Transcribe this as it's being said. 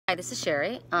Hi, this is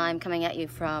Sherry. I'm coming at you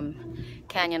from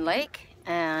Canyon Lake,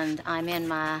 and I'm in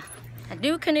a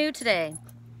new canoe today.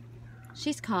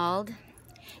 She's called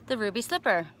the Ruby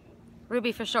Slipper.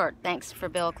 Ruby for short. Thanks for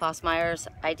Bill Klausmeyer's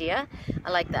idea.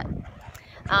 I like that.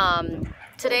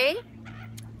 Today,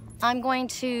 I'm going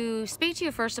to speak to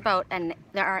you first about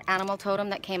our animal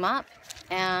totem that came up.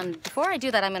 And before I do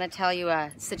that, I'm going to tell you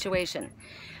a situation.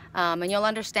 And you'll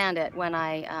understand it when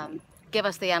I give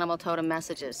us the animal totem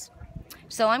messages.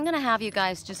 So I'm going to have you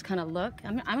guys just kind of look.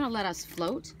 I'm going to let us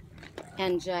float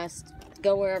and just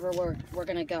go wherever we're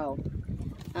going to go.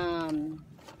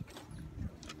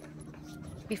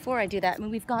 Before I do that, I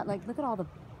mean, we've got like, look at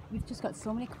we've just got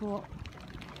so many cool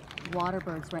water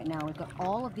birds right now. We've got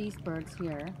all of these birds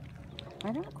here.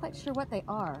 I'm not quite sure what they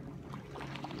are.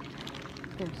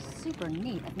 They're super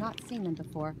neat. I've not seen them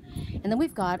before. And then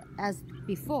we've got, as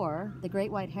before, the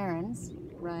great white herons.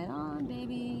 Right on,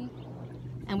 baby.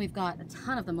 And we've got a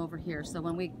ton of them over here. So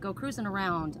when we go cruising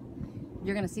around,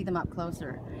 you're going to see them up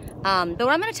closer. But I'm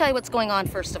going to tell you what's going on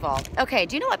first of all. Okay,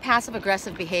 do you know what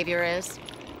passive-aggressive behavior is?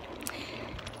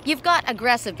 You've got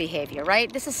aggressive behavior,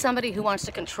 right? This is somebody who wants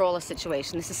to control a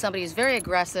situation. This is somebody who's very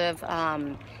aggressive,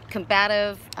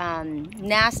 combative,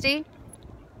 nasty.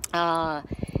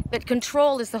 But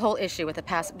control is the whole issue with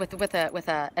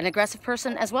an aggressive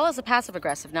person, as well as a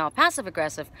passive-aggressive. Now, a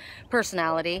passive-aggressive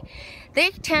personality, they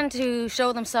tend to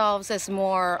show themselves as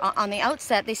more, on the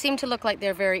outset, they seem to look like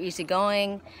they're very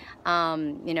easygoing,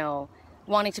 you know,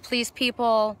 wanting to please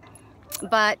people,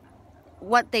 but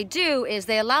what they do is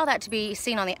they allow that to be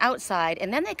seen on the outside,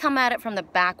 and then they come at it from the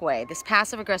back way, this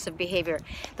passive-aggressive behavior.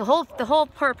 The whole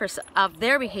purpose of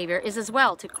their behavior is as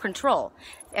well to control.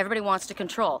 Everybody wants to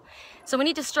control. So we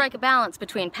need to strike a balance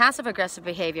between passive-aggressive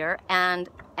behavior and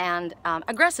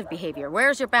aggressive behavior.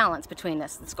 Where's your balance between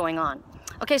this that's going on?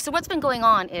 Okay, so what's been going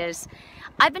on is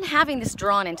I've been having this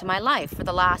drawn into my life for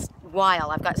the last while.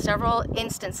 I've got several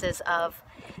instances of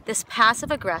this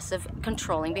passive-aggressive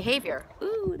controlling behavior.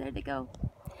 Ooh, there they go.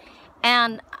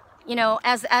 And you know,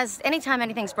 as anytime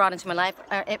anything's brought into my life,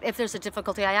 if there's a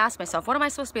difficulty, I ask myself, what am I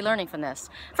supposed to be learning from this?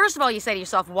 First of all, you say to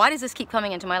yourself, why does this keep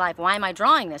coming into my life? Why am I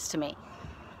drawing this to me?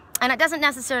 And it doesn't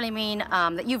necessarily mean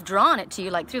that you've drawn it to you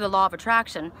like through the law of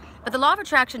attraction, but the law of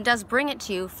attraction does bring it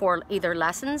to you for either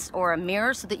lessons or a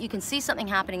mirror so that you can see something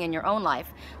happening in your own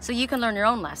life, so you can learn your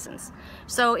own lessons.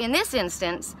 So in this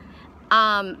instance,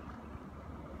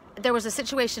 there was a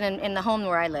situation in the home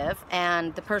where I live,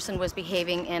 and the person was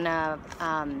behaving in a,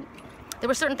 there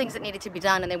were certain things that needed to be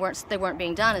done, and they weren't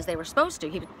being done as they were supposed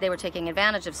to. They were taking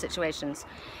advantage of situations.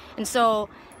 And so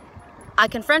I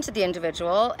confronted the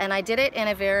individual, and I did it in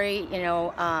a very, you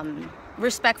know,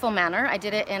 respectful manner. I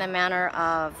did it in a manner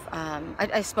of,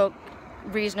 I spoke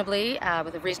reasonably,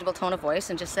 with a reasonable tone of voice,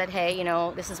 and just said, hey, you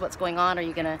know, this is what's going on. Are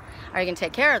you gonna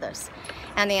take care of this?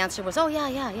 And the answer was, oh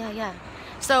yeah.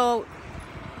 So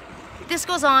this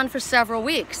goes on for several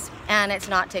weeks, and it's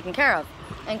not taken care of.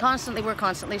 And we're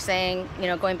constantly saying, you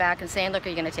know, going back and saying, look, are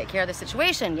you going to take care of the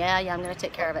situation? Yeah, I'm going to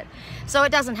take care of it. So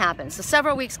it doesn't happen. So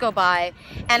several weeks go by,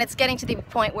 and it's getting to the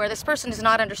point where this person is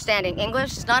not understanding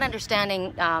English, is not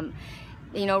understanding,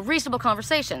 you know, reasonable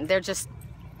conversation.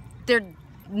 They're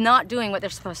not doing what they're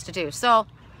supposed to do. So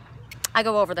I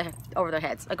go over their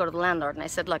heads. I go to the landlord and I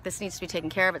said, look, this needs to be taken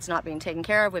care of. It's not being taken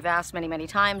care of. We've asked many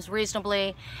times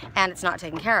reasonably, and it's not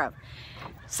taken care of.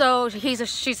 So she's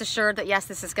assured that yes,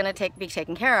 this is going to be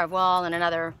taken care of. Well, and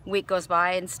another week goes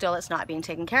by, and still it's not being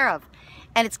taken care of.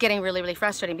 And it's getting really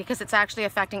frustrating because it's actually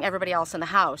affecting everybody else in the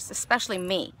house, especially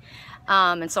me.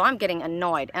 And so I'm getting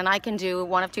annoyed, and I can do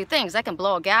one of two things. I can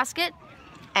blow a gasket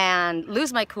and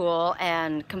lose my cool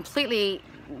and completely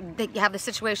have the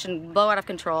situation blow out of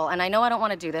control, and I know I don't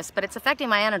want to do this, but it's affecting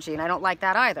my energy, and I don't like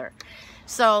that either.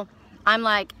 So I'm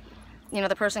like, you know,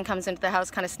 the person comes into the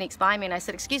house, kind of sneaks by me, and I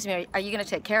said, excuse me, are you going to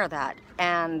take care of that?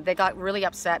 And they got really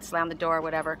upset, slammed the door,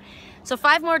 whatever. So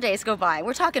 5 more days go by.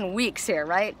 We're talking weeks here,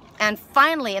 right? And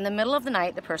finally, in the middle of the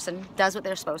night, the person does what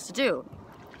they're supposed to do.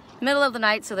 Middle of the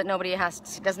night, so that nobody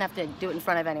doesn't have to do it in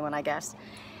front of anyone, I guess.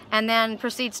 And then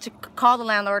proceeds to call the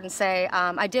landlord and say,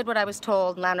 I did what I was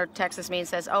told. And landlord texts me and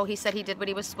says, oh, he said he did what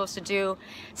he was supposed to do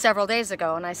several days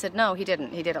ago. And I said, no, he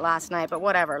didn't. He did it last night, but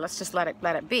whatever. Let's just let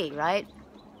it be, right?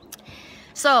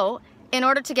 So in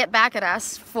order to get back at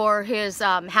us for his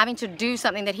having to do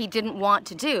something that he didn't want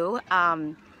to do,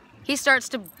 he starts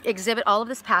to exhibit all of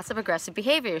this passive-aggressive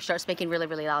behavior. He starts making really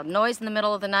loud noise in the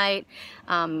middle of the night,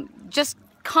 just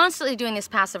constantly doing this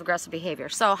passive-aggressive behavior.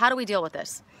 So how do we deal with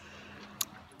this?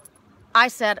 I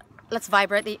said, let's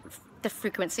vibrate the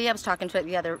frequency. I was talking to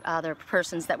the other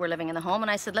persons that were living in the home,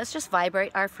 and I said, let's just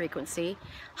vibrate our frequency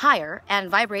higher and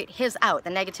vibrate his out, the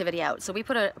negativity out. So we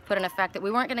put an effect that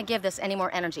we weren't going to give this any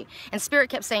more energy. And Spirit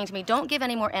kept saying to me, don't give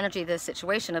any more energy to this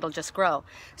situation, it'll just grow.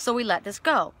 So we let this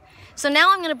go. So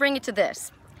now I'm going to bring it to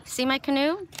this. See my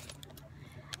canoe?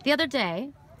 The other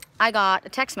day, I got a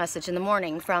text message in the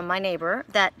morning from my neighbor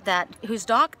whose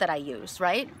dock that I use,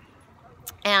 right?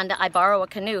 And I borrow a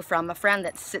canoe from a friend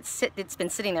it's been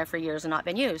sitting there for years and not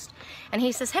been used. And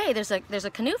he says, hey, there's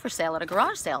a canoe for sale at a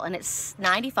garage sale, and it's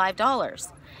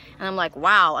 $95. And I'm like,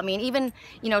 wow. I mean, even,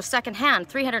 you know, secondhand,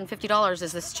 $350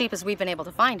 is as cheap as we've been able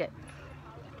to find it.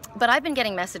 But I've been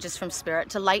getting messages from Spirit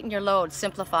to lighten your load,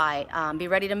 simplify, be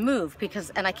ready to move,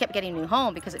 and I kept getting new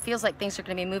home because it feels like things are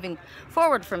going to be moving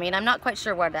forward for me, and I'm not quite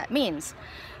sure what that means.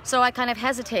 So I kind of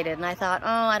hesitated, and I thought, oh,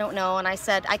 I don't know, and I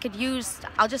said,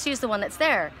 I'll just use the one that's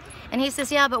there. And he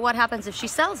says, yeah, but what happens if she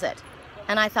sells it?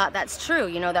 And I thought, that's true.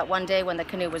 You know, that one day when the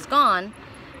canoe was gone,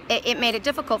 it made it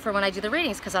difficult for when I do the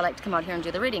readings, because I like to come out here and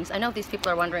do the readings. I know these people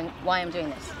are wondering why I'm doing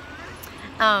this.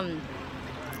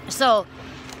 So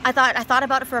I thought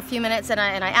about it for a few minutes, and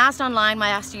I asked online, I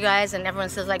asked you guys, and everyone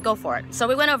says, like, go for it. So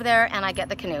we went over there, and I get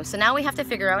the canoe. So now we have to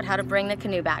figure out how to bring the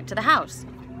canoe back to the house.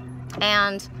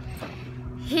 And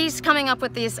he's coming up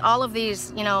with all of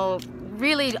these, you know,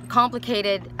 really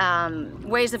complicated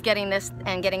ways of getting this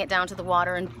and getting it down to the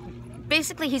water. And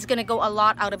basically, he's going to go a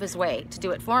lot out of his way to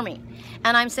do it for me.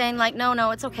 And I'm saying, like,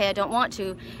 no, it's okay. I don't want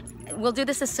to. We'll do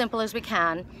this as simple as we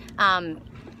can.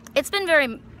 It's been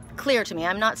very clear to me.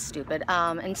 I'm not stupid.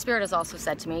 And Spirit has also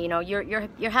said to me, you know,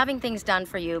 you're having things done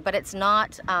for you, but it's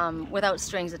not without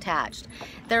strings attached.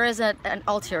 There is an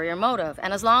ulterior motive,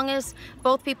 and as long as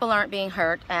both people aren't being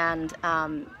hurt and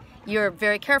you're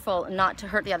very careful not to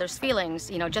hurt the other's feelings,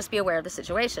 you know, just be aware of the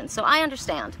situation. So I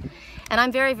understand, and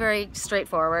I'm very, very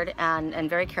straightforward and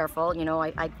very careful. You know,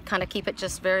 I kind of keep it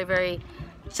just very, very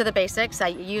to the basics. I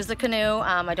use the canoe.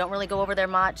 I don't really go over there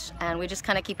much, and we just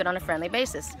kind of keep it on a friendly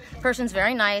basis. Person's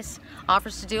very nice,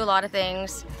 offers to do a lot of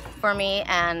things for me,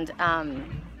 and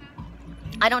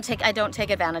I don't take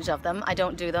advantage of them. I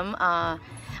don't do them.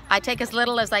 I take as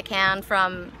little as I can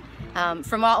from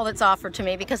all that's offered to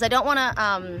me, because I don't want to.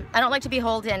 I don't like to be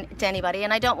beholden to anybody,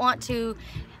 and I don't want to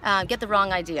get the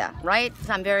wrong idea. Right?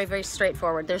 I'm very, very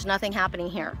straightforward. There's nothing happening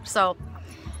here. So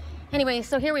anyway,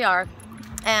 so here we are,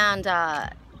 and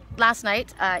last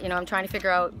night, you know, I'm trying to figure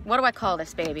out, what do I call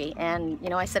this baby? And, you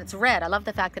know, I said it's red. I love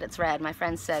the fact that it's red. My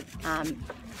friend said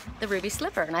the ruby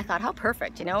slipper, and I thought, how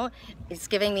perfect, you know? It's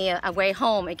giving me a way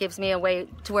home. It gives me a way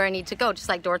to where I need to go, just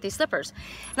like Dorothy's slippers.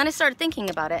 And then I started thinking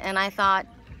about it, and I thought,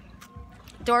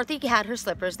 Dorothy had her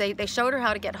slippers. They showed her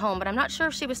how to get home, but I'm not sure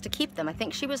if she was to keep them. I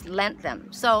think she was lent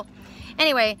them. So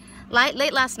anyway,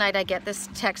 late last night I get this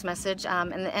text message,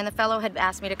 and the fellow had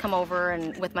asked me to come over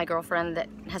and with my girlfriend that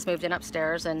has moved in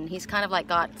upstairs, and he's kind of like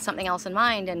got something else in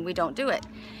mind, and we don't do it.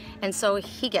 And so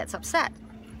he gets upset.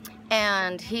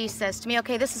 And he says to me,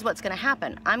 okay, this is what's going to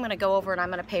happen. I'm going to go over and I'm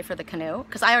going to pay for the canoe,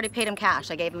 because I already paid him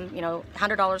cash. I gave him, you know,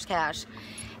 $100 cash.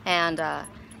 And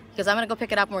because I'm going to go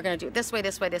pick it up and we're going to do it this way,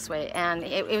 this way, this way. And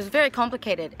it was very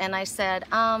complicated. And I said,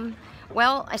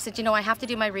 well, I said, you know, I have to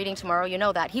do my reading tomorrow. You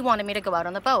know that. He wanted me to go out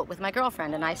on the boat with my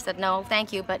girlfriend. And I said, no,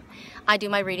 thank you, but I do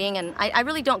my reading. And I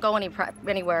really don't go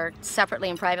anywhere separately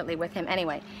and privately with him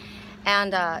anyway.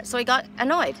 And so he got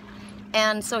annoyed.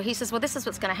 And so he says, well, this is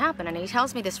what's going to happen. And he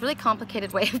tells me this really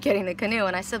complicated way of getting the canoe.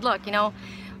 And I said, look, you know,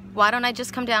 why don't I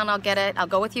just come down, I'll get it, I'll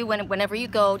go with you whenever you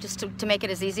go, just to make it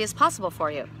as easy as possible for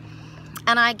you.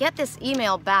 And I get this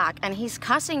email back, and he's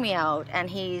cussing me out, and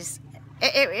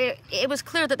it was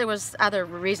clear that there was other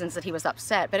reasons that he was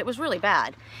upset, but it was really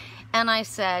bad. And I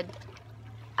said,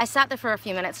 I sat there for a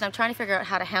few minutes, and I'm trying to figure out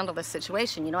how to handle this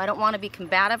situation. You know, I don't want to be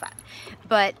combative,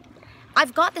 but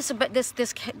I've got this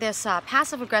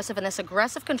passive-aggressive and this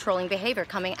aggressive controlling behavior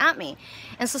coming at me.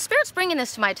 And so Spirit's bringing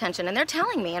this to my attention, and they're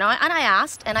telling me, you know, and I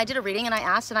asked, and I did a reading, and I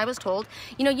asked, and I was told,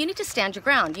 you know, you need to stand your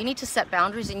ground. You need to set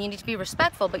boundaries, and you need to be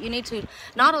respectful, but you need to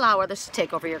not allow others to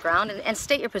take over your ground and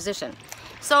state your position.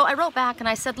 So I wrote back, and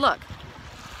I said, look,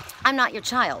 I'm not your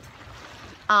child.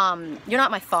 You're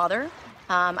not my father.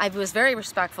 I was very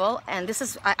respectful, and this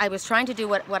is, I was trying to do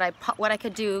what I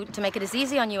could do to make it as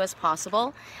easy on you as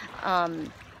possible. And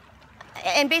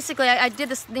basically, I did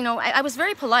this, you know, I was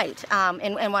very polite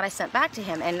in what I sent back to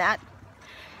him, and that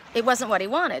it wasn't what he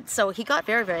wanted. So he got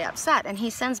very, very upset, and he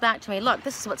sends back to me, look,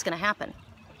 this is what's going to happen.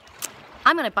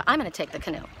 I'm gonna take the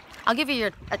canoe. I'll give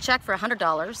you a check for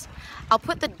 $100. I'll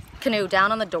put the canoe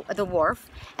down on the wharf,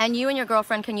 and you and your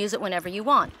girlfriend can use it whenever you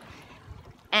want.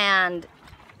 And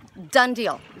done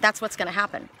deal. That's what's going to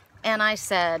happen. And I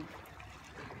said,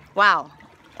 wow,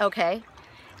 okay?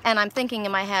 And I'm thinking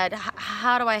in my head,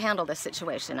 how do I handle this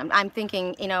situation? I'm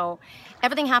thinking, you know,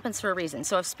 everything happens for a reason.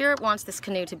 So if Spirit wants this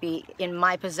canoe to be in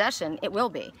my possession, it will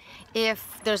be.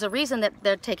 If there's a reason that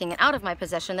they're taking it out of my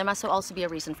possession, there must also be a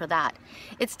reason for that.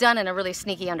 It's done in a really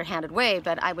sneaky, underhanded way,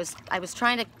 but I was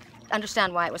trying to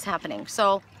understand why it was happening.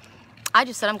 So I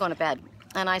just said, I'm going to bed.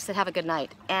 And I said, have a good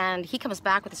night. And he comes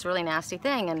back with this really nasty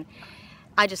thing, and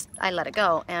I let it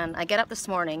go. And I get up this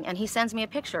morning, and he sends me a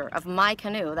picture of my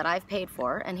canoe that I've paid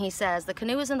for, and he says, the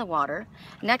canoe is in the water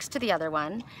next to the other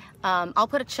one. I'll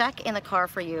put a check in the car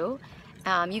for you.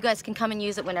 You guys can come and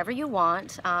use it whenever you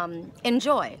want.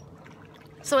 Enjoy.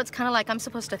 So it's kind of like I'm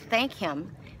supposed to thank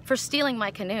him for stealing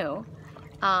my canoe,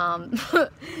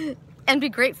 and be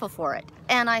grateful for it.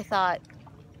 And I thought,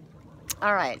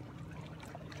 all right,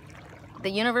 the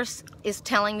universe is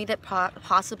telling me that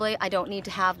possibly I don't need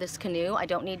to have this canoe. I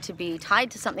don't need to be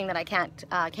tied to something that I can't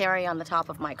carry on the top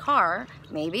of my car,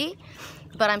 maybe.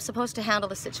 But I'm supposed to handle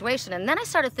the situation. And then I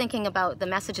started thinking about the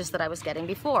messages that I was getting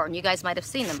before, and you guys might have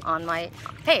seen them on my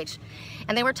page.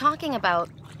 And they were talking about,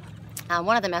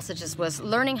 one of the messages was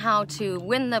learning how to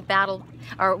win the battle,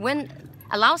 or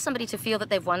allow somebody to feel that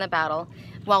they've won the battle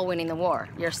while winning the war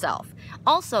yourself.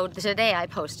 Also, today I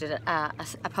posted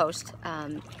a post,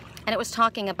 and it was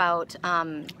talking about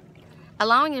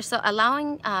allowing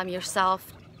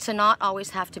yourself to not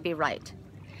always have to be right.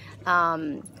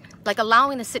 Like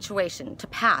allowing the situation to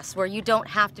pass where you don't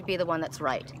have to be the one that's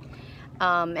right.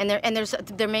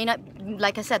 There may not,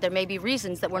 like I said, there may be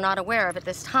reasons that we're not aware of at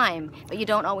this time, but you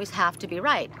don't always have to be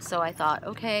right. So I thought,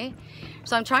 okay.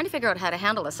 So I'm trying to figure out how to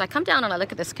handle this. So I come down and I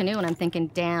look at this canoe and I'm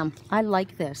thinking, damn, I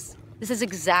like this. This is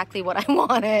exactly what I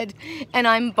wanted, and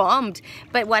I'm bummed.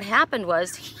 But what happened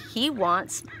was he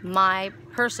wants my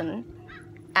person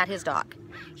at his dock.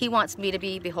 He wants me to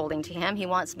be beholding to him. He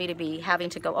wants me to be having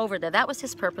to go over there. That was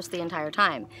his purpose the entire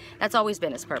time. That's always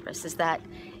been his purpose, is that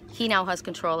he now has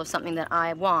control of something that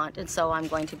I want, and so I'm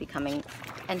going to be coming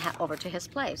and over to his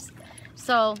place.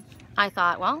 So I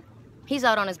thought, well, he's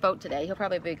out on his boat today. He'll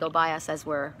probably go by us as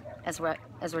we're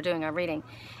doing our reading.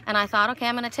 And I thought, okay,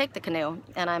 I'm going to take the canoe,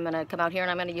 and I'm going to come out here,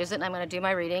 and I'm going to use it, and I'm going to do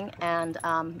my reading, and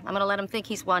I'm going to let him think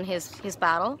he's won his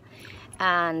battle.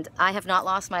 And I have not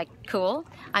lost my cool.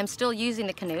 I'm still using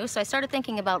the canoe. So I started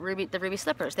thinking about the ruby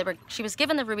slippers. She was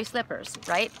given the ruby slippers,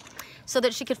 right? So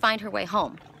that she could find her way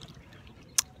home.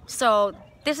 So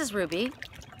this is Ruby,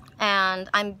 and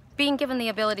I'm being given the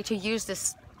ability to use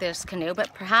this canoe,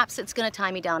 but perhaps it's going to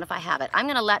tie me down if I have it. I'm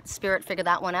going to let Spirit figure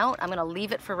that one out. I'm going to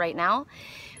leave it for right now.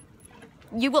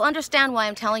 You will understand why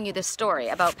I'm telling you this story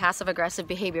about passive-aggressive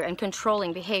behavior and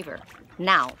controlling behavior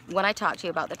now, when I talk to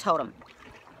you about the totem.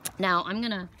 Now, I'm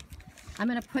gonna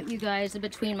put you guys in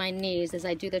between my knees as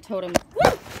I do the totem.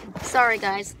 Woo! Sorry,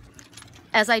 guys.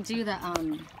 As I do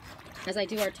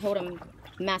our totem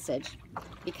message,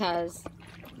 because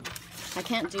I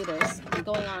can't do this. I'm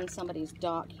going on somebody's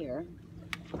dock here.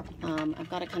 I've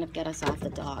got to kind of get us off the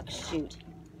dock. Shoot.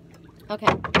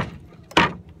 Okay.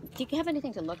 Do you have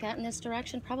anything to look at in this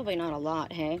direction? Probably not a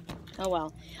lot, hey? Oh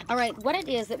well. All right, what it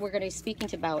is that we're going to be speaking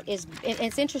about is,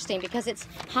 it's interesting because it's,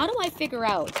 how do I figure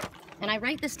out, and I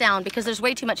write this down because there's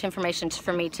way too much information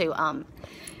for me to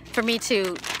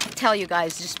tell you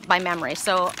guys just by memory.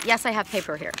 So yes, I have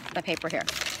paper here, the paper here.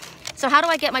 So how do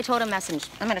I get my totem message?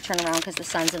 I'm going to turn around because the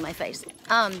sun's in my face.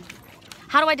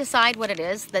 How do I decide what it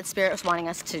is that Spirit was wanting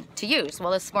us to use?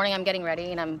 Well, this morning I'm getting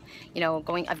ready and I'm,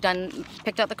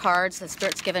 picked out the cards that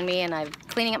Spirit's given me, and I'm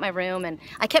cleaning up my room, and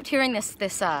I kept hearing this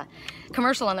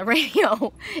commercial on the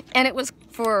radio, and it was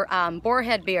for Boar's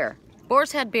Head beer.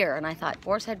 Boar's Head beer, and I thought,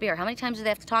 Boar's Head beer, how many times do they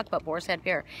have to talk about Boar's Head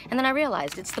beer? And then I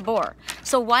realized it's the boar.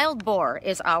 So wild boar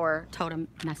is our totem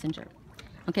messenger.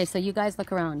 Okay, so you guys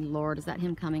look around. Lord, is that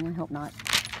him coming? I hope not.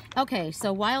 Okay,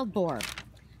 so wild boar.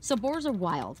 So boars are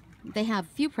wild. They have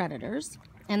few predators,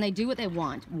 and they do what they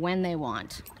want when they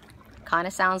want. Kind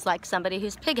of sounds like somebody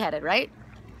who's pig-headed, right?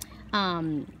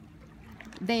 When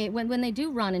they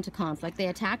do run into conflict, they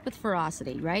attack with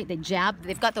ferocity, right? They jab.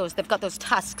 They've got those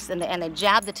tusks, and they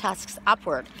jab the tusks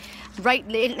upward, right?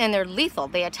 And they're lethal.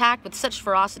 They attack with such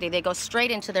ferocity. They go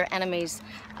straight into their enemy's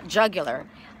jugular,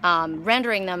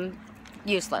 rendering them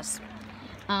useless.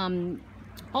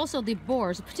 Also, the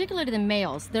boars, particularly the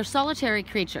males, they're solitary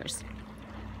creatures.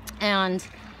 And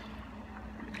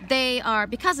they are,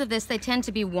 because of this, they tend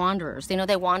to be wanderers.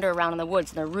 They wander around in the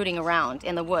woods, and they're rooting around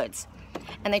in the woods.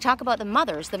 And they talk about the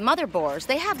mother boars.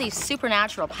 They have these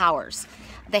supernatural powers.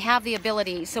 They have the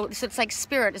ability, so it's like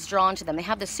Spirit is drawn to them. They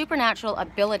have the supernatural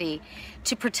ability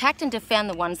to protect and defend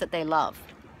the ones that they love.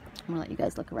 I'm gonna let you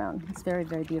guys look around. It's very,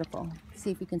 very beautiful.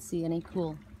 See if you can see any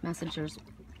cool messengers.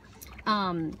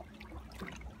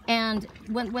 And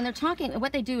when they're talking,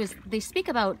 what they do is they speak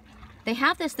about, they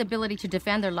have this ability to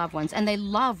defend their loved ones, and they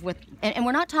love with, and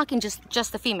we're not talking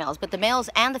just the females, but the males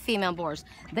and the female boars.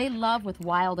 They love with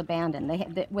wild abandon,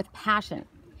 with passion.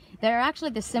 They're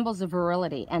actually the symbols of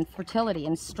virility and fertility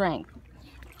and strength.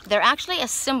 They're actually a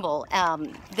symbol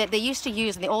that they used to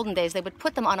use in the olden days. They would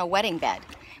put them on a wedding bed,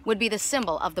 would be the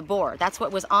symbol of the boar. That's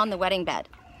what was on the wedding bed.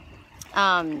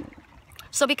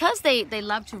 So because they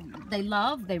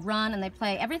run and they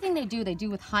play, everything they do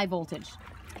with high voltage.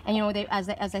 And you know,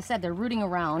 as I said, they're rooting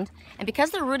around, and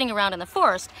because they're rooting around in the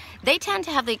forest, they tend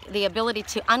to have the ability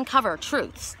to uncover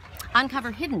truths,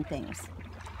 uncover hidden things.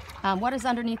 What is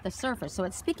underneath the surface? So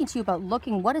it's speaking to you about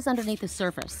looking what is underneath the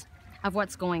surface of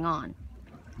what's going on.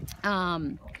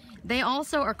 They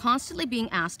also are constantly being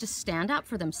asked to stand up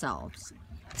for themselves,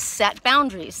 set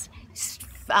boundaries,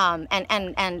 and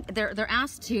they're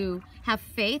asked to have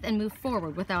faith and move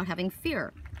forward without having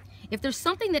fear. If there's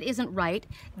something that isn't right,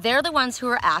 they're the ones who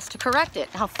are asked to correct it.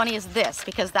 How funny is this?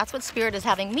 Because that's what Spirit is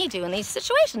having me do in these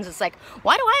situations. It's like,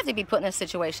 why do I have to be put in this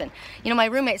situation? You know, my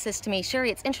roommate says to me,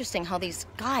 Sherry, it's interesting how these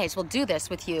guys will do this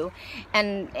with you,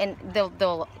 and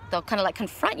they'll kind of like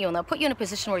confront you, and they'll put you in a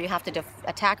position where you have to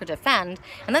attack or defend,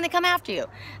 and then they come after you.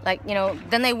 Like, you know,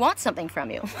 then they want something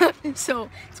from you. So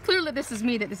it's clear that this is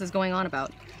me that this is going on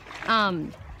about.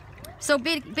 So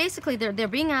basically, they're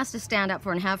being asked to stand up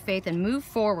for and have faith and move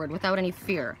forward without any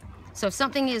fear. So if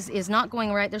something is not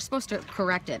going right, they're supposed to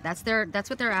correct it. That's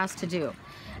what they're asked to do.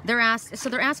 They're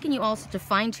asking you also to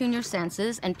fine-tune your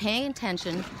senses and pay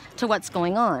attention to what's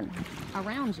going on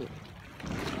around you.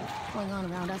 What's going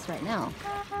on around us right now?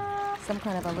 Some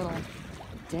kind of a little,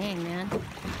 dang man.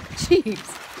 Jeez.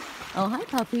 Oh, hi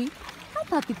puppy. Hi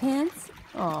puppy pants.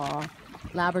 Oh,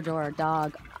 Labrador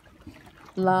dog.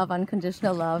 Love,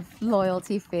 unconditional love,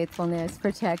 loyalty, faithfulness,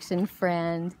 protection,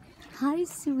 friend. Hi,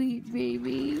 sweet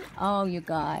baby. Oh, you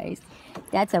guys.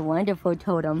 That's a wonderful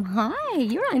totem. Hi,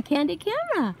 you're on candid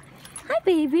camera. Hi,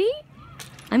 baby.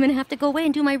 I'm going to have to go away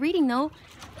and do my reading, though.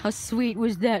 How sweet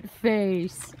was that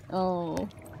face? Oh,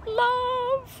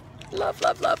 love. Love,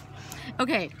 love, love.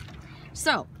 Okay,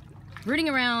 so rooting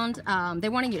around, they're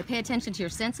wanting you to pay attention to your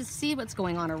senses, see what's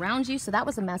going on around you. So that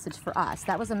was a message for us.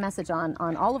 That was a message on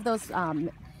all of those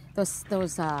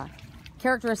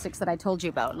characteristics that I told you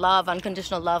about: love,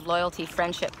 unconditional love, loyalty,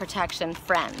 friendship, protection,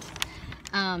 friend.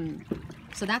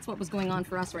 So that's what was going on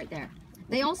for us right there.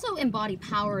 They also embody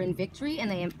power and victory, and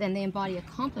they embody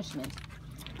accomplishment.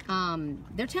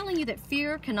 They're telling you that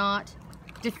fear cannot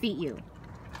defeat you.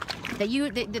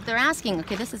 That they're asking,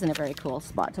 okay, this isn't a very cool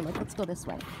spot to look. Let's go this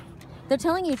way. They're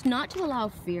telling you not to allow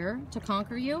fear to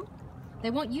conquer you. They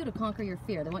want you to conquer your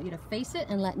fear. They want you to face it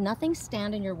and let nothing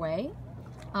stand in your way.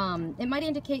 It might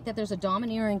indicate that there's a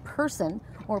domineering person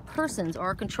or persons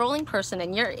or a controlling person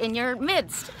in your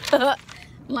midst.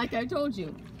 Like I told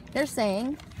you. They're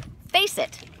saying, face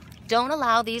it. Don't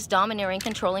allow these domineering,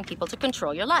 controlling people to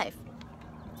control your life.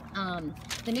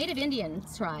 The Native Indian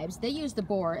tribes, they use the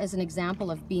boar as an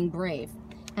example of being brave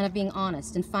and of being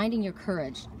honest and finding your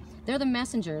courage. They're the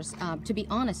messengers to be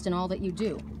honest in all that you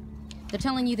do. They're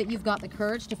telling you that you've got the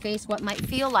courage to face what might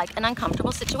feel like an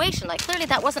uncomfortable situation. Like, clearly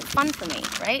that wasn't fun for me,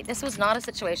 right? This was not a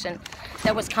situation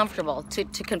that was comfortable to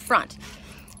confront.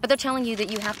 But they're telling you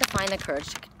that you have to find the courage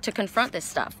to confront this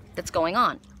stuff that's going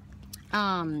on.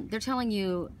 They're telling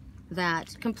you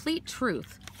that complete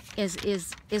truth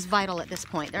is vital at this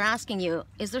point. They're asking you,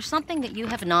 is there something that you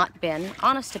have not been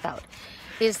honest about?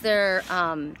 Is there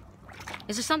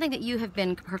something that you have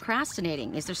been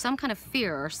procrastinating? Is there some kind of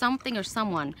fear or something or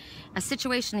someone, a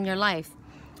situation in your life,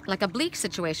 like a bleak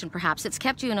situation perhaps, it's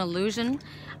kept you in an illusion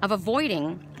of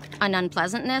avoiding an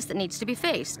unpleasantness that needs to be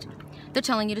faced? They're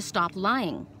telling you to stop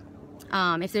lying,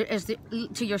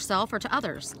 to yourself or to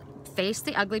others. Face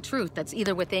the ugly truth that's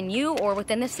either within you or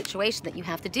within this situation that you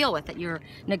have to deal with, that you're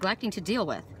neglecting to deal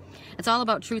with. It's all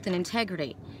about truth and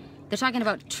integrity. They're talking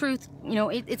about truth, you know,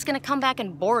 it's going to come back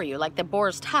and bore you like the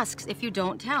boar's tusks if you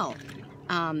don't tell.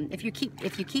 If you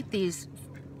keep these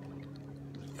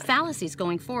fallacies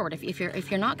going forward, if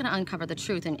you're not going to uncover the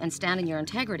truth and stand in your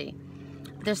integrity.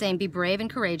 They're saying be brave and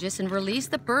courageous and release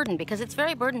the burden, because it's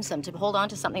very burdensome to hold on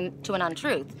to something, to an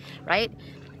untruth, right?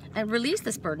 And release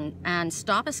this burden and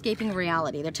stop escaping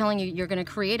reality. They're telling you you're going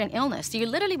to create an illness. So you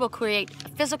literally will create a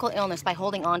physical illness by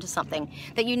holding on to something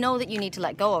that you know that you need to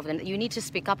let go of and that you need to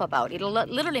speak up about. It'll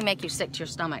literally make you sick to your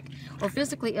stomach or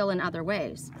physically ill in other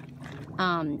ways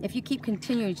if you keep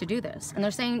continuing to do this. And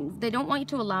they're saying they don't want you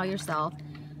to allow yourself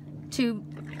to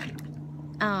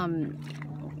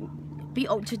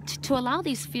allow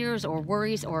these fears or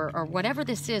worries or whatever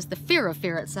this is, the fear of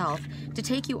fear itself, to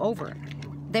take you over.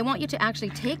 they want you to actually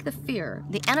take the fear,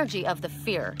 the energy of the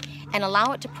fear, and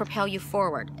allow it to propel you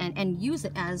forward, and use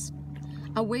it as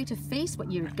a way to face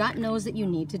what your gut knows that you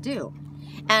need to do.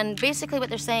 And basically what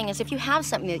they're saying is, if you have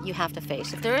something that you have to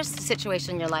face, if there is a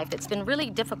situation in your life that's been really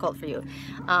difficult for you,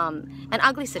 an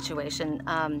ugly situation,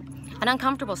 an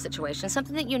uncomfortable situation,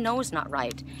 something that you know is not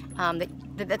right,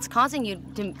 that's causing you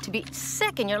to be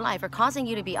sick in your life, or causing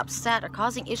you to be upset, or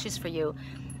causing issues for you,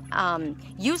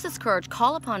 use this courage,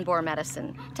 call upon Boar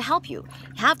medicine to help you.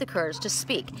 Have the courage to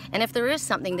speak. And if there is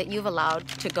something that you've allowed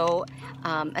to go,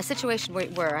 a situation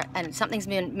where and something's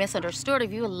been misunderstood,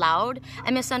 if you allowed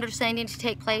a misunderstanding to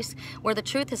take place where the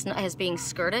truth is being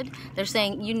skirted, they're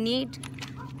saying you need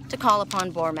to call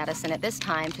upon Boar medicine at this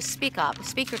time to speak up,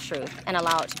 speak your truth, and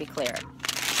allow it to be clear.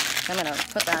 I'm going to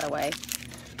put that away.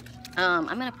 I'm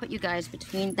going to put you guys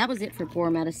between, that was it for Boar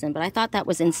medicine, but I thought that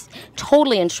was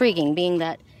totally intriguing, being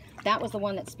that that was the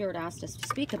one that Spirit asked us to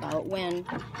speak about, when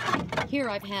here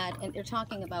I've had, and they're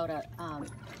talking about a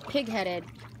pig-headed,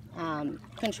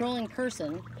 controlling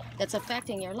person that's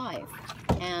affecting your life.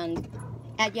 And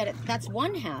yet that's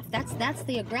one half. That's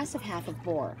the aggressive half of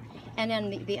Boar. And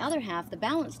then the other half, the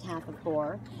balanced half of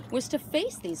Boar, was to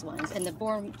face these ones. And the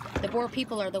Boar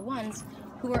people are the ones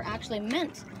who are actually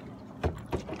meant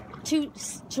to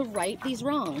right these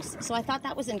wrongs. So I thought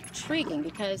that was intriguing,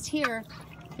 because here,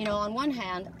 you know, on one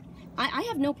hand, I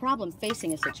have no problem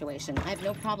facing a situation. I have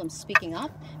no problem speaking up,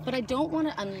 but I don't want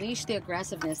to unleash the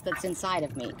aggressiveness that's inside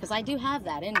of me, because I do have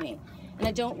that in me, and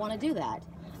I don't want to do that.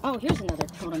 Oh, here's another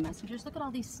totem messengers. Look at all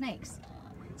these snakes.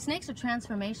 Snakes are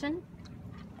transformation,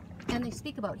 and they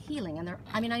speak about healing. And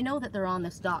I mean, I know that they're on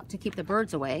this dock to keep the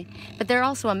birds away, but they're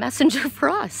also a messenger for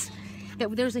us.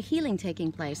 There's a healing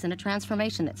taking place and a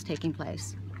transformation that's taking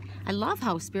place. I love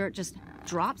how Spirit just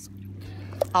drops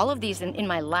all of these in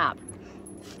my lap.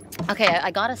 Okay, I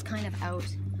got us kind of out.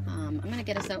 I'm going to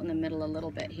get us out in the middle a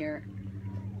little bit here,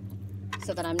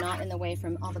 so that I'm not in the way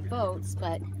from all the boats,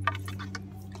 but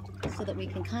so that we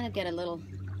can kind of get a little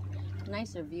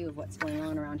nicer view of what's going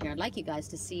on around here. I'd like you guys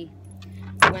to see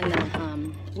when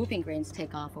the whooping cranes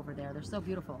take off over there. They're so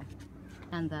beautiful.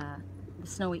 And the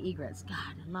snowy egrets.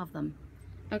 God, I love them.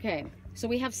 Okay, so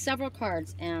we have several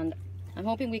cards, and I'm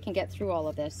hoping we can get through all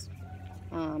of this.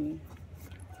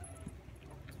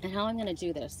 And how I'm going to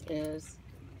do this is,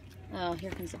 oh,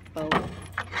 here comes a boat.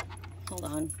 Hold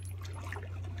on.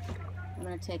 I'm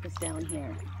going to take us down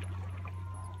here.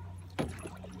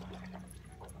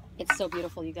 It's so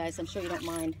beautiful, you guys. I'm sure you don't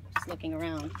mind just looking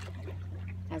around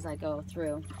as I go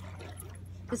through.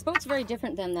 This boat's very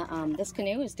different than this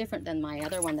canoe is different than my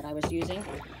other one that I was using.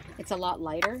 It's a lot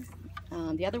lighter.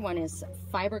 The other one is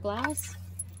fiberglass,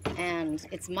 and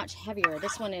it's much heavier.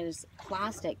 This one is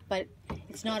plastic, but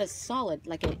it's not as solid.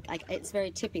 It's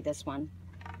very tippy, this one.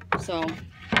 So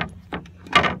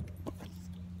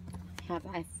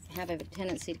I have a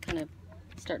tendency to kind of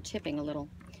start tipping a little.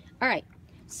 All right.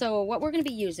 So what we're going to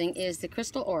be using is the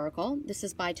Crystal Oracle. This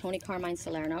is by Tony Carmine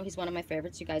Salerno. He's one of my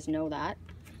favorites. You guys know that.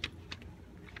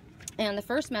 And the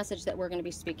first message that we're going to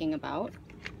be speaking about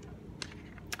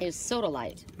is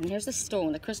Sodalite. And here's the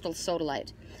stone, the crystal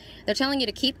Sodalite. They're telling you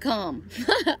to keep calm,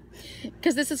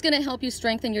 because this is going to help you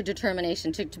strengthen your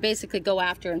determination to basically go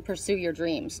after and pursue your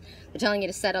dreams. They're telling you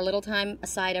to set a little time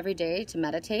aside every day to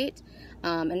meditate,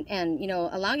 and you know,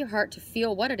 allow your heart to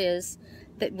feel what it is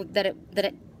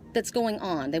that's going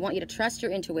on. They want you to trust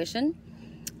your intuition,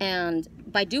 and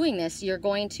by doing this, you're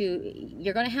going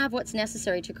to have what's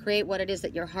necessary to create what it is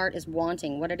that your heart is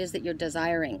wanting, what it is that you're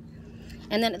desiring.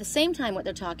 And then at the same time, what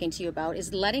they're talking to you about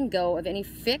is letting go of any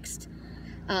fixed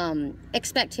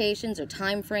expectations or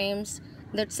time frames.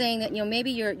 They're saying that, you know,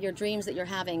 maybe your dreams that you're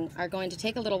having are going to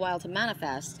take a little while to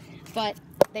manifest, but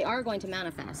they are going to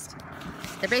manifest.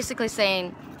 They're basically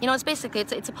saying, you know,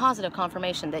 it's a positive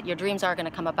confirmation that your dreams are going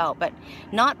to come about, but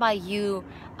not by you.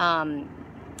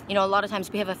 You know, a lot of times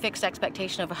we have a fixed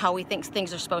expectation of how we think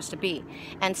things are supposed to be,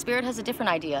 and Spirit has a different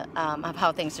idea of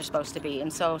how things are supposed to be.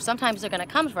 And so sometimes they're going to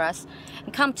come for us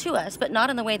and come to us, but not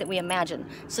in the way that we imagine.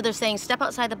 So they're saying step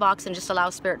outside the box and just allow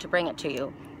Spirit to bring it to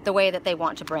you the way that they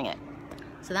want to bring it.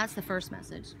 So that's the first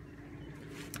message.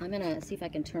 I'm going to see if I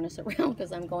can turn us around,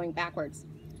 because I'm going backwards.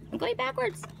 I'm going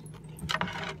backwards.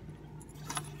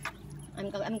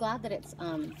 I'm glad that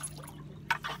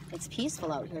it's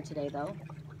peaceful out here today, though.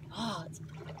 Oh,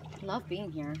 I love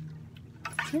being here.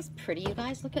 Isn't this pretty, you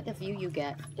guys? Look at the view you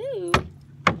get. Ooh,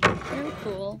 very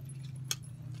cool.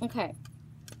 Okay.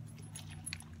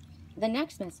 The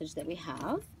next message that we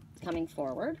have coming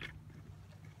forward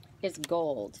is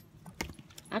gold.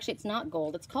 Actually, it's not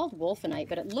gold. It's called Wulfenite,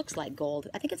 but it looks like gold.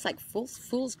 I think it's like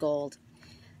fool's gold.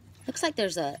 Looks like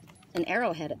there's a an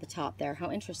arrowhead at the top there.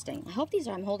 How interesting. I hope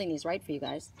I'm holding these right for you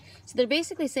guys. So they're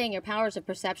basically saying your powers of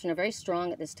perception are very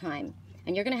strong at this time.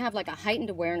 And you're going to have like a heightened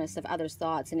awareness of others'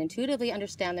 thoughts and intuitively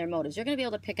understand their motives. You're going to be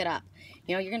able to pick it up.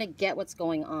 You know, you're going to get what's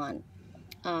going on.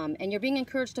 And you're being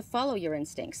encouraged to follow your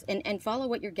instincts and follow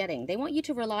what you're getting. They want you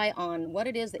to rely on what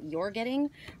it is that you're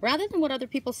getting rather than what other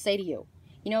people say to you.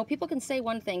 You know, people can say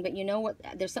one thing, but you know what?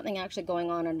 There's something actually going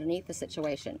on underneath the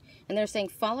situation. And they're saying,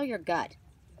 follow your gut.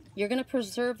 You're going to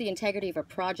preserve the integrity of a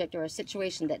project or a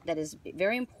situation that is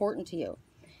very important to you.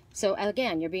 So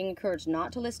again, you're being encouraged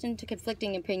not to listen to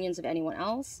conflicting opinions of anyone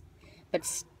else,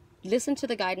 but listen to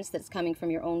the guidance that's coming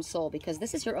from your own soul, because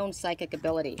this is your own psychic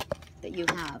ability that you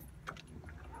have.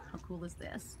 How cool is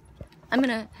this? I'm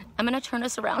gonna turn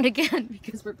us around again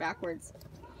because we're backwards.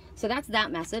 So that's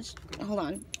that message. Hold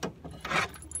on.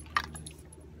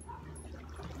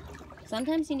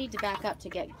 Sometimes you need to back up to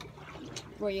get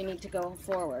where you need to go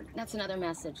forward. That's another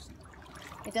message.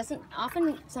 It doesn't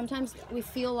often, sometimes we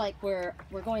feel like we're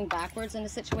going backwards in a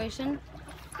situation,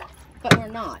 but we're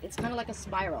not. It's kind of like a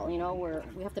spiral, you know, where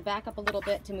we have to back up a little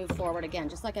bit to move forward again,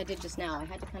 just like I did just now. I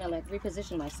had to kind of like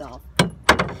reposition myself.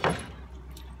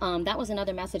 That was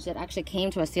another message that actually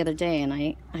came to us the other day, and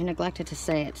I neglected to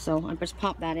say it, so I'll just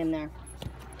pop that in there.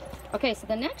 Okay, so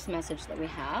the next message that we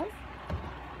have,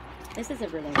 this is a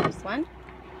really nice one.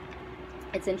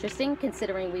 It's interesting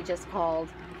considering we just called,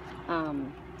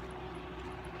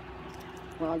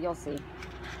 well, you'll see.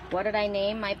 What did I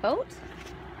name my boat?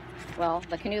 Well,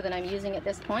 the canoe that I'm using at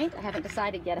this point, I haven't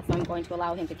decided yet if I'm going to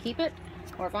allow him to keep it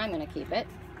or if I'm going to keep it.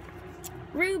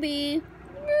 Ruby!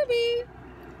 Ruby!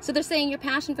 So they're saying your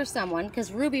passion for someone,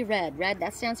 because ruby red,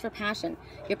 that stands for passion.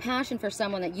 Your passion for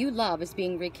someone that you love is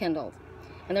being rekindled.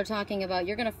 And they're talking about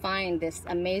you're going to find this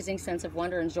amazing sense of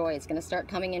wonder and joy. It's going to start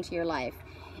coming into your life.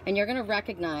 And you're going to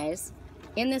recognize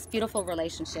in this beautiful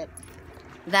relationship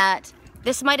that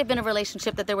this might have been a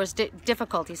relationship that there was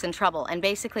difficulties and trouble. And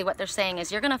basically what they're saying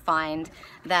is you're going to find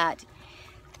that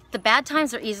the bad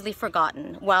times are easily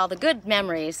forgotten while the good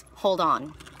memories hold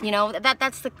on. You know,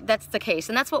 that's the case.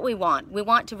 And that's what we want. We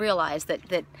want to realize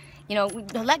that you know,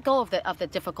 let go of the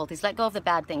difficulties, let go of the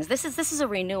bad things. This is a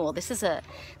renewal. This is a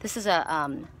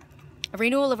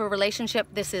renewal of a relationship.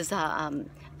 This is a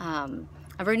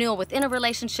renewal within a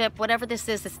relationship. Whatever this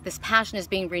is, this passion is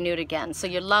being renewed again. So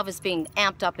your love is being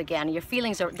amped up again. Your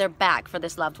feelings they're back for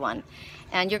this loved one.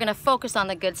 And you're going to focus on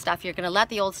the good stuff. You're going to let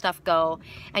the old stuff go.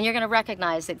 And you're going to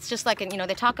recognize it's just like, you know,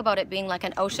 they talk about it being like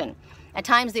an ocean. At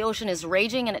times the ocean is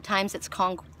raging, and at times it's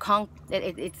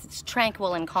it's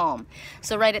tranquil and calm.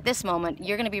 So right at this moment,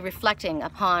 you're going to be reflecting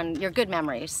upon your good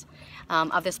memories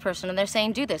of this person. And they're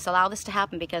saying, do this, allow this to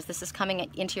happen, because this is coming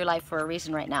into your life for a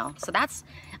reason right now. So that's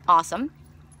awesome.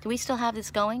 Do we still have this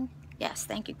going? Yes,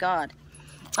 thank you, God.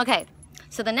 Okay,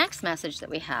 so the next message that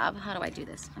we have, how do I do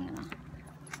this?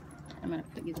 I'm gonna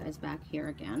put you guys back here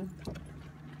again.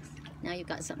 Now you've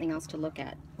got something else to look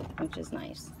at, which is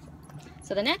nice.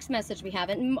 So the next message we have,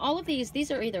 and all of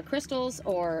these are either crystals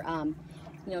or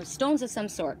you know, stones of some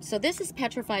sort. So this is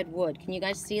petrified wood. Can you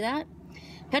guys see that?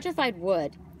 Petrified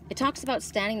wood. It talks about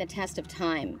standing the test of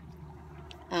time.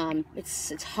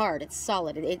 It's hard, it's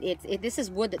solid. This is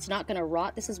wood that's not going to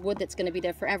rot. This is wood that's going to be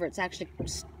there forever. It's actually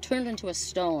turned into a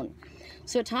stone.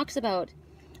 So it talks about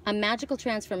a magical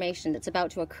transformation that's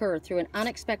about to occur through an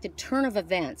unexpected turn of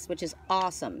events, which is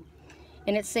awesome.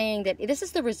 And it's saying that this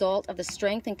is the result of the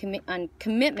strength and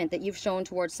commitment that you've shown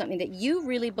towards something that you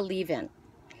really believe in.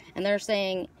 And they're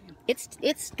saying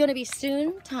it's going to be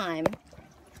soon time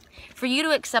for you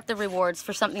to accept the rewards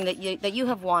for something that you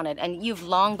have wanted and you've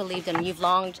long believed in, you've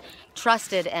long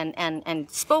trusted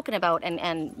and spoken about,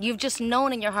 and you've just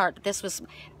known in your heart that this was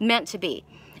meant to be.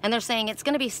 And they're saying it's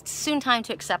going to be soon time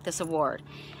to accept this award.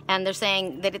 And they're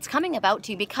saying that it's coming about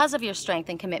to you because of your strength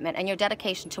and commitment and your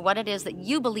dedication to what it is that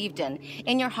you believed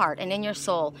in your heart and in your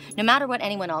soul, no matter what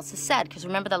anyone else has said. Because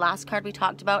remember the last card we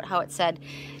talked about, how it said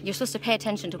you're supposed to pay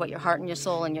attention to what your heart and your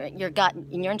soul and your gut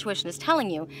and your intuition is telling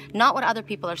you, not what other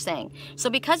people are saying. So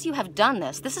because you have done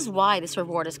this, this is why this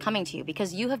reward is coming to you,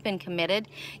 because you have been committed,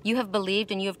 you have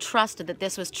believed, and you have trusted that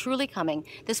this was truly coming,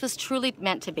 this was truly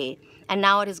meant to be, and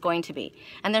now it is going to be.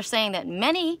 And they're saying that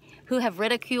many who have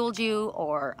ridiculed you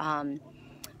or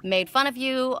made fun of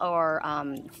you or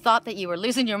thought that you were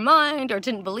losing your mind or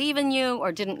didn't believe in you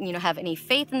or didn't, you know, have any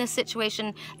faith in this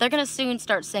situation, they're going to soon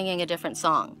start singing a different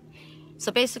song.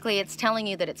 So basically it's telling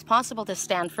you that it's possible to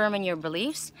stand firm in your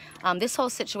beliefs, this whole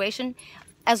situation,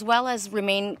 as well as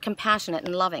remain compassionate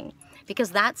and loving,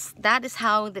 because that is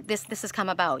how this has come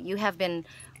about. You have been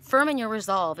firm in your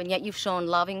resolve, and yet you've shown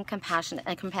loving, compassionate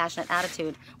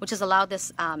attitude, which has allowed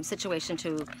this situation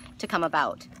to come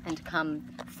about and to come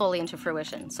fully into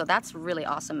fruition. So that's a really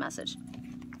awesome message.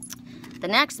 The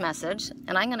next message,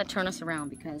 and I'm going to turn us around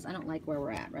because I don't like where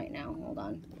we're at right now. Hold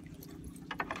on.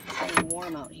 It's getting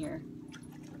warm out here.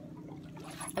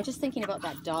 I'm just thinking about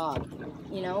that dog,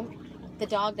 you know, the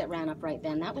dog that ran up right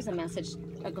then. That was a message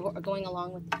going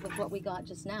along with what we got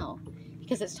just now,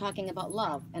 because it's talking about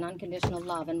love and unconditional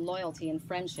love and loyalty and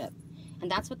friendship. And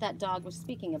that's what that dog was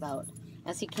speaking about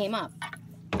as he came up.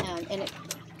 And it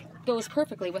goes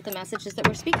perfectly with the messages that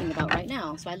we're speaking about right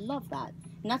now. So I love that.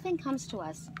 Nothing comes to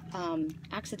us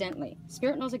accidentally.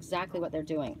 Spirit knows exactly what they're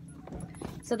doing.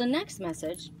 So the next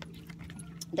message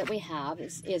that we have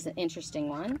is an interesting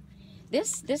one.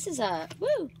 This is a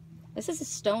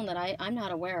stone that I'm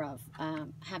not aware of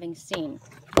having seen.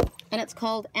 And it's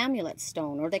called Amulet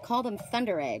stone, or they call them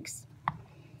thunder eggs.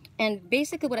 And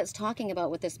basically what it's talking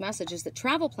about with this message is that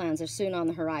travel plans are soon on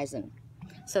the horizon.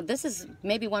 So this is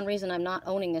maybe one reason I'm not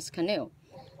owning this canoe.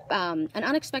 An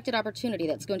unexpected opportunity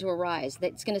that's going to arise,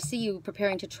 that's going to see you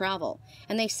preparing to travel.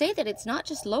 And they say that it's not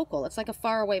just local, it's like a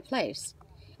faraway place.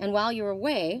 And while you're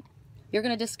away, you're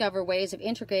going to discover ways of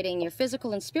integrating your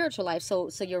physical and spiritual life. So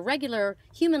your regular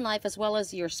human life as well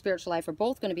as your spiritual life are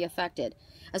both going to be affected,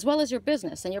 as well as your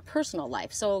business and your personal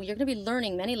life. So you're going to be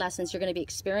learning many lessons. You're going to be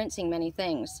experiencing many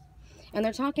things. And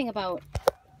they're talking about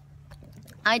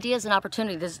ideas and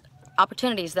opportunities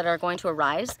that are going to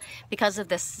arise because of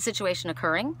this situation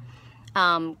occurring.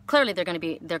 Clearly they're going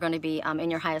to be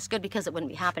in your highest good, because it wouldn't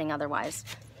be happening otherwise.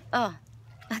 Oh,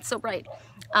 that's so bright.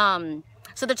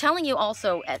 So they're telling you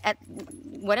also, at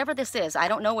whatever this is, I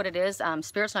don't know what it is,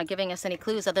 Spirit's not giving us any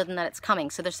clues other than that it's coming.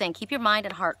 So they're saying keep your mind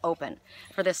and heart open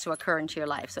for this to occur into your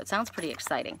life. So it sounds pretty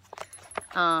exciting.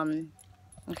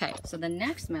 Okay, so the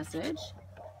next message,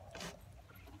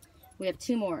 we have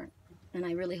two more, and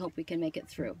I really hope we can make it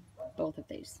through both of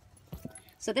these.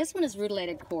 So this one is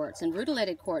Rutilated Quartz, and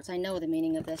Rutilated Quartz, I know the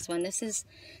meaning of this one. This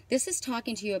is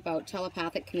talking to you about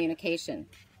telepathic communication,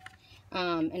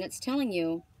 and it's telling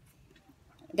you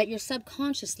that you're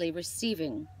subconsciously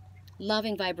receiving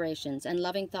loving vibrations and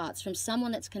loving thoughts from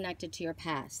someone that's connected to your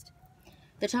past.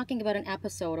 They're talking about an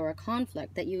episode or a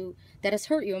conflict that has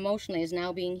hurt you emotionally is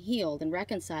now being healed and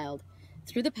reconciled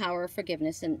through the power of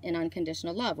forgiveness and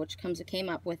unconditional love, which came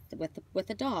up with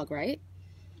the dog, right?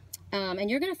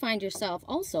 And you're going to find yourself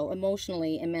also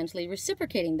emotionally and mentally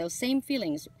reciprocating those same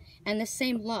feelings and the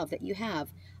same love that you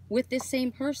have with this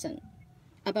same person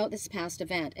about this past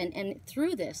event. And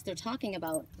through this, they're talking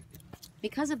about,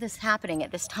 because of this happening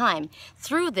at this time,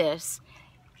 through this,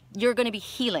 you're going to be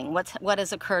healing what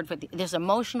has occurred. There's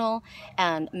emotional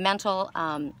and mental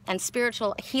and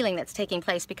spiritual healing that's taking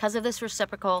place because of this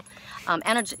reciprocal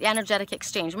energetic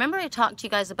exchange. Remember I talked to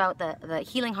you guys about the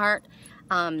healing heart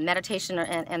meditation,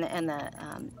 and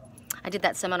I did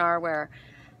that seminar where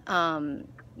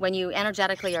when you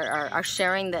energetically are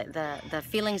sharing the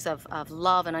feelings of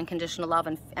love and unconditional love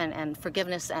and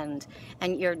forgiveness, and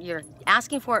you're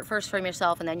asking for it first from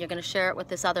yourself, and then you're going to share it with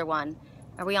this other one.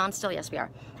 Are we on still? Yes, we are.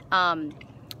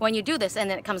 When you do this and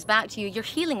then it comes back to you, you're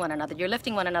healing one another, you're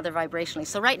lifting one another vibrationally.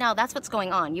 So right now, that's what's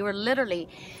going on. You are literally,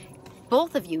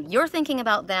 both of you, you're thinking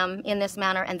about them in this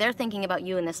manner and they're thinking about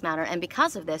you in this manner. And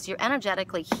because of this, you're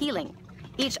energetically healing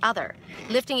each other,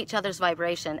 lifting each other's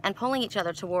vibration and pulling each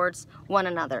other towards one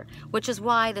another, which is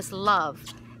why this love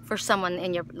for someone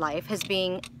in your life is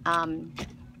being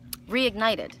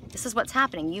reignited. This is what's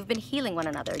happening. You've been healing one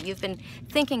another. You've been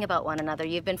thinking about one another.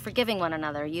 You've been forgiving one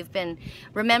another. You've been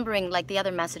remembering, like the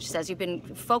other message says, you've been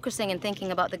focusing and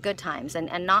thinking about the good times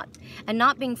and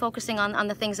not being focusing on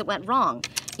the things that went wrong.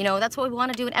 You know, that's what we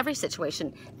want to do in every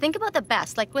situation. Think about the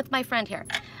best, like with my friend here.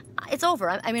 It's over.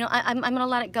 I'm going to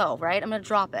let it go, right? I'm going to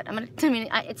drop it.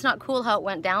 It's not cool how it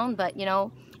went down, but you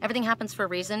know, everything happens for a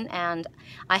reason, and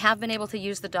I have been able to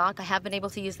use the dock. I have been able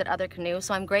to use that other canoe,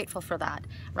 so I'm grateful for that,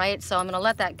 right? So I'm going to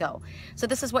let that go. So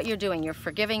this is what you're doing. You're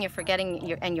forgiving, you're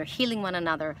forgetting, and you're healing one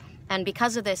another. And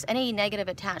because of this, any negative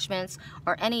attachments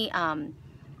or any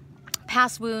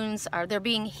past wounds, they're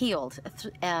being healed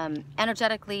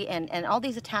energetically, and all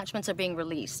these attachments are being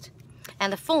released.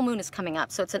 And the full moon is coming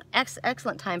up, so it's an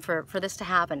excellent time for this to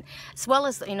happen. As well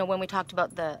as, you know, when we talked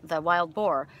about the wild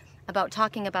boar,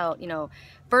 talking about, you know,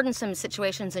 burdensome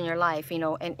situations in your life, you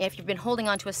know, and if you've been holding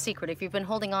on to a secret, if you've been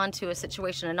holding on to a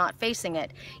situation and not facing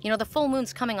it, you know, the full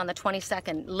moon's coming on the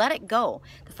 22nd. Let it go.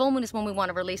 The full moon is when we want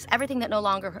to release everything that no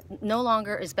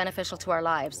longer is beneficial to our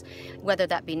lives, whether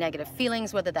that be negative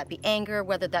feelings, whether that be anger,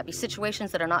 whether that be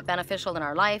situations that are not beneficial in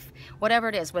our life, whatever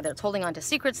it is, whether it's holding on to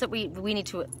secrets that we need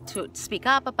to speak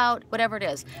up about, whatever it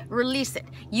is, release it.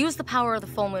 Use the power of the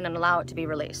full moon and allow it to be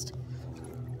released.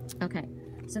 Okay.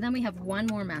 So then we have one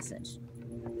more message.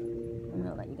 I'm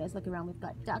gonna let you guys look around. We've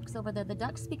got ducks over there. The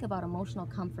ducks speak about emotional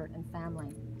comfort and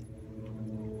family.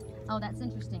 Oh, that's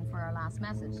interesting for our last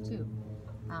message too.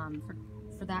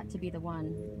 For that to be the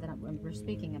one that we're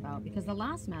speaking about, because the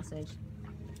last message,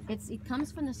 it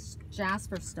comes from this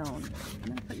Jasper stone. I'm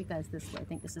gonna put you guys this way. I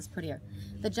think this is prettier.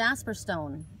 The Jasper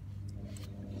stone.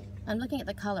 I'm looking at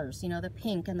the colors. You know, the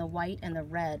pink and the white and the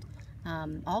red,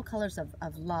 all colors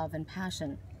of love and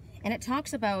passion. And it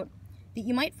talks about that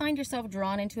you might find yourself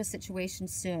drawn into a situation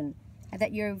soon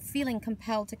that you're feeling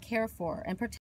compelled to care for and protect.